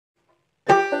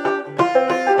Howdy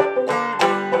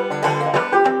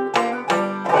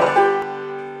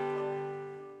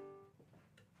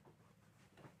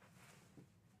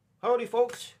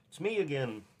folks, it's me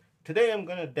again. Today I'm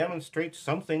going to demonstrate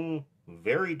something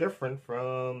very different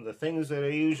from the things that I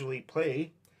usually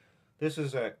play. This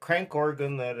is a crank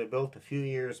organ that I built a few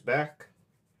years back.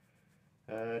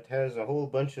 It has a whole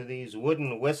bunch of these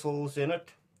wooden whistles in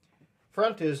it.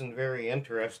 Front isn't very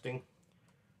interesting,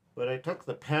 but I took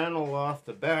the panel off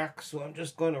the back, so I'm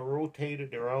just going to rotate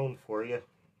it around for you.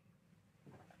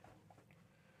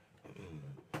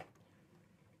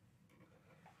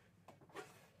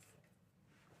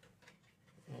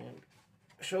 And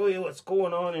show you what's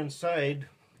going on inside.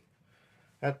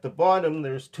 At the bottom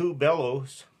there's two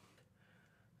bellows,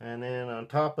 and then on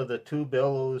top of the two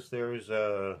bellows there's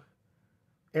a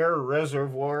air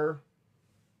reservoir.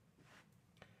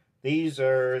 These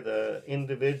are the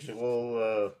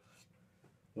individual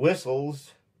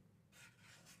whistles.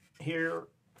 Here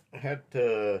I had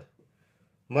to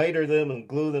miter them and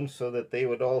glue them so that they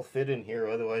would all fit in here,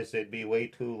 otherwise they'd be way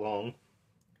too long.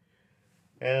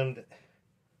 And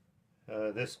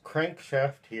this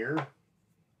crankshaft here,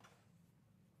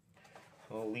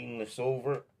 I'll lean this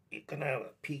over, you can have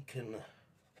a peek in the...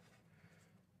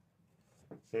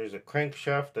 There's a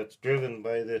crankshaft that's driven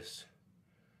by this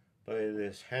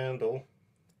handle.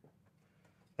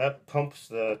 That pumps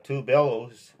the two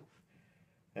bellows,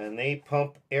 and they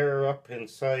pump air up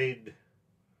inside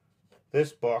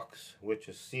this box, which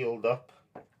is sealed up.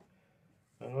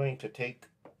 I'm going to take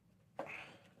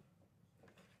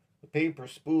the paper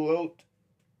spool out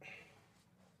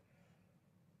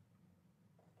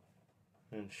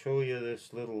and show you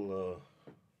this little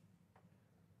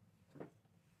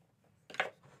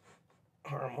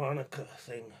harmonica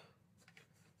thing.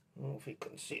 I don't know if you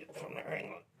can see it from there.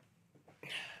 Hang on.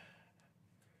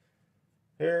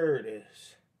 There it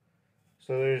is.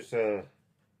 So there's a,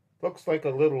 looks like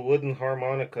a little wooden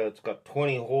harmonica. It's got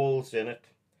 20 holes in it,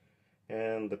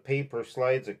 and the paper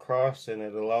slides across and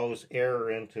it allows air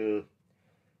into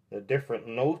the different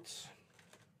notes.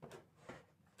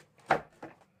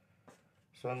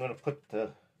 So I'm going to put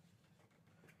the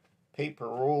paper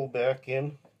roll back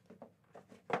in.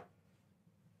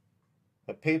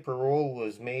 The paper roll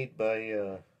was made by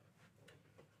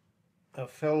a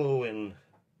fellow in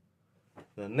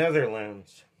the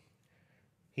Netherlands.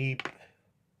 He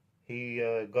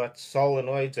got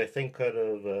solenoids, I think, out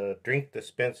of drink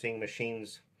dispensing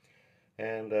machines,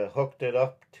 and hooked it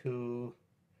up to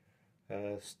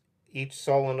each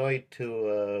solenoid to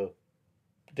a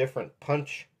different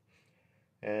punch.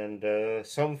 And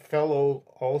some fellow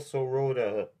also wrote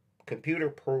a computer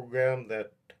program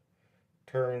that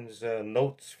turns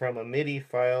notes from a MIDI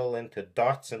file into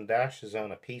dots and dashes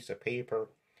on a piece of paper.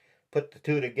 Put the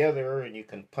two together and you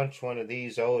can punch one of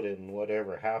these out in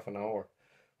whatever, half an hour.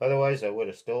 Otherwise I would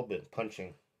have still been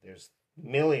punching. There's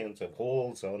millions of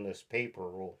holes on this paper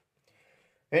roll.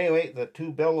 Anyway, the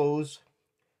two bellows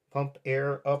pump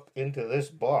air up into this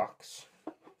box,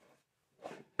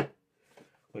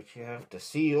 which you have to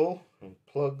seal and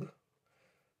plug.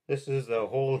 This is the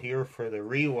hole here for the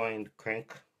rewind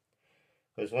crank,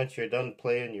 because once you're done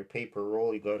playing your paper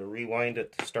roll, you got to rewind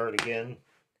it to start again.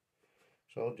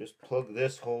 So I'll just plug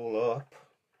this hole up,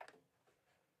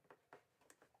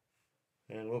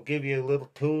 and we'll give you a little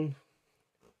tune.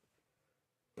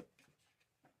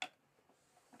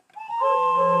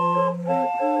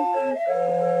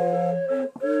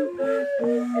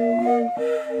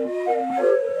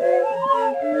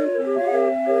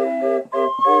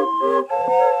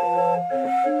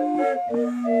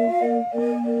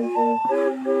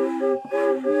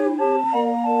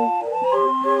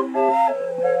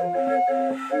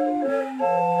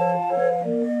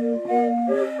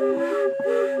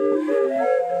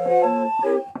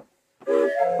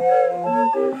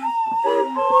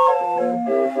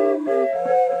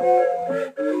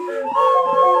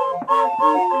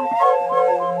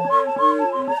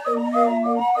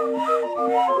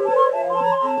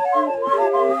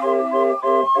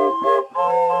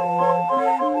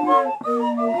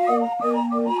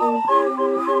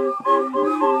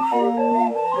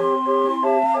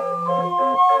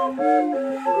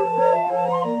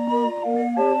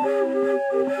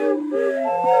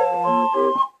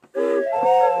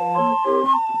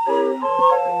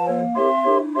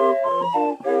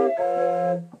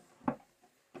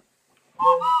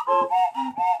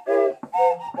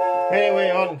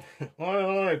 Anyway, on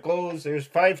it goes. There's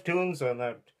 5 tunes on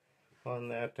that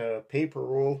paper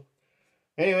roll.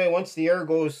 Anyway, once the air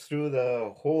goes through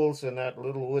the holes in that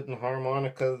little wooden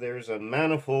harmonica, there's a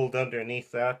manifold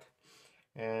underneath that,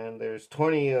 and there's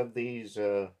 20 of these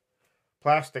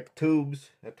plastic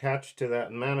tubes attached to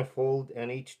that manifold,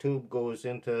 and each tube goes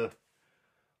into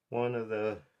one of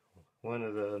the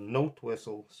note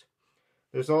whistles.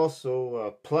 There's also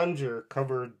a plunger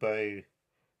covered by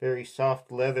very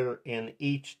soft leather in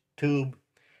each tube,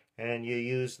 and you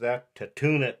use that to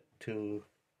tune it to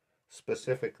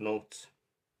specific notes.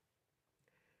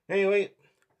 Anyway,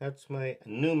 that's my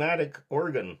pneumatic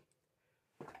organ.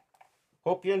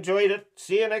 Hope you enjoyed it.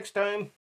 See you next time.